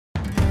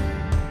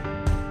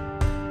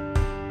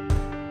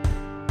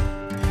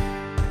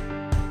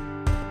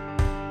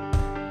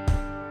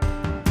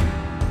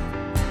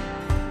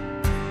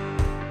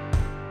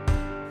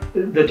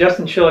The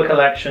Justin Schiller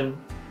collection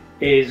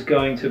is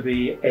going to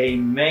be a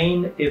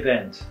main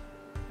event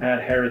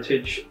at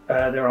Heritage.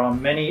 There are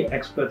many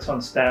experts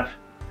on staff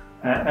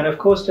and of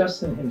course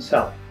Justin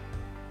himself,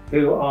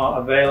 who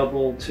are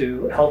available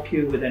to help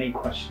you with any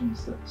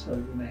questions that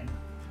you may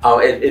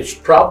have. It's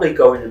probably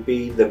going to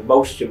be the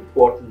most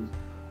important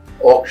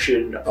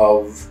auction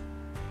of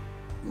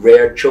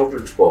rare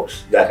children's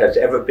books that has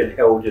ever been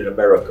held in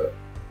America.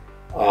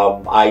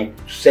 I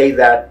say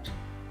that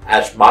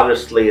as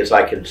modestly as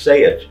I can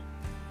say it,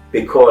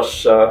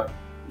 because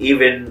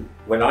even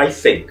when I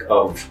think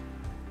of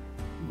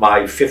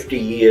my 50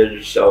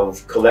 years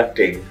of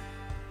collecting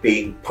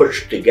being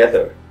pushed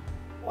together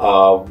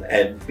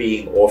and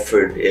being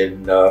offered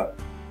in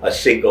a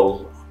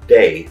single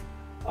day,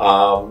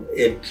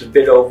 it's a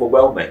bit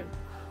overwhelming.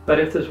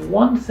 But if there's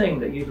one thing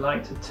that you'd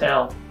like to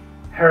tell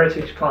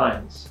Heritage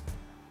clients,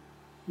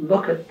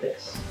 look at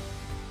this,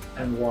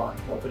 and why?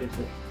 What would it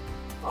be?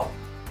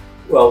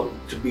 Well,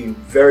 to be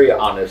very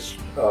honest,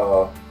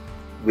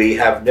 we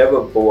have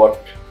never bought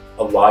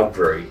a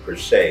library per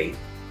se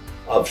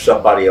of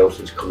somebody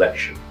else's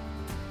collection.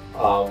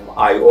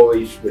 I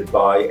always would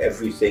buy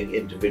everything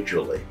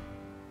individually.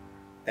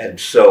 And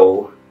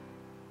so,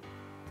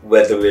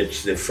 whether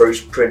it's the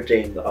first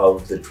printing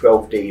of the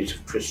 12 Days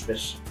of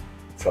Christmas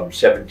from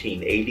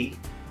 1780,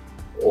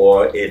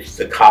 or it's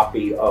the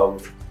copy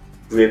of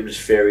Grimm's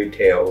fairy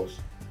tales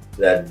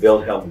that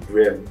Wilhelm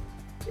Grimm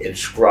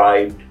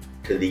inscribed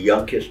to the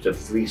youngest of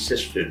 3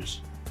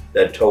 sisters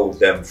that told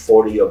them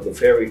 40 of the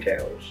fairy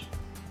tales.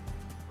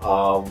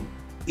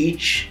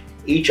 Each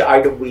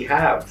item we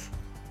have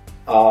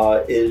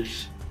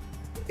is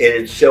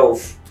in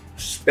itself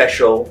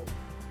special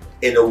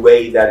in a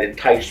way that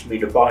enticed me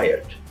to buy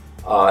it.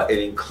 It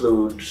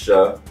includes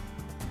a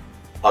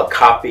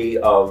copy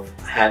of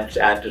Hans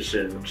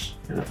Andersen's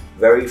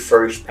very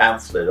first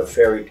pamphlet of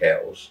fairy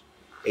tales,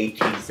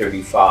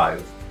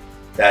 1835,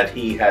 that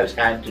he has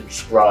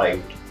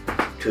hand-inscribed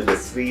to the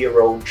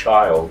 3-year-old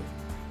child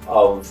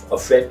of a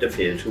friend of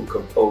his who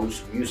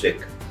composed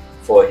music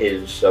for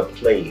his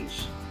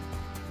plays.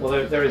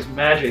 Well, there is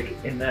magic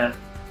in that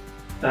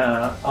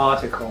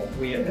article.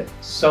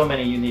 So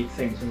many unique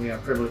things, and we are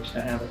privileged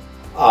to have it.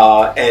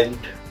 And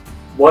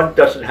one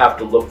doesn't have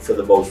to look for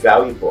the most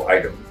valuable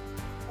item.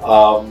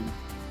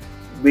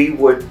 We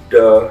would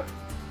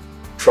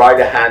try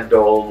to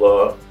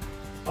handle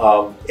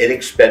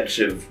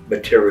inexpensive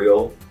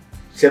material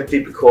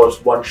simply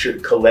because one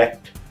should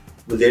collect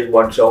within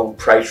one's own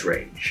price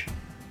range.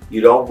 You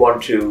don't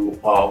want to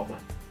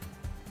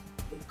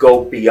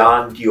go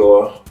beyond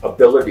your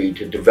ability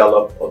to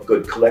develop a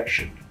good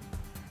collection.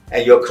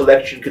 And your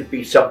collection could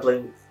be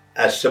something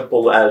as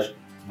simple as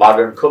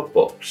modern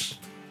cookbooks,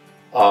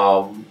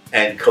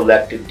 and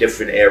collect in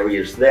different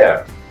areas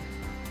there.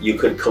 You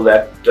could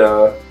collect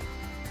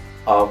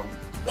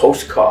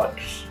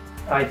postcards.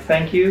 I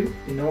thank you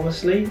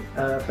enormously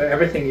for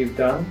everything you've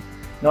done,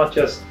 not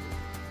just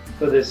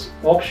for this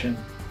auction,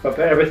 but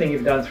for everything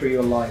you've done through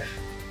your life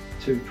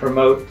to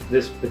promote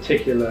this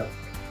particular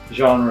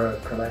genre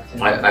of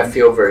collecting. I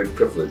feel very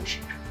privileged.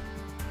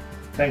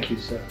 Thank you,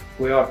 sir.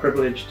 We are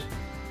privileged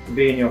to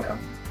be in your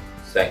company.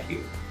 Thank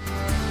you.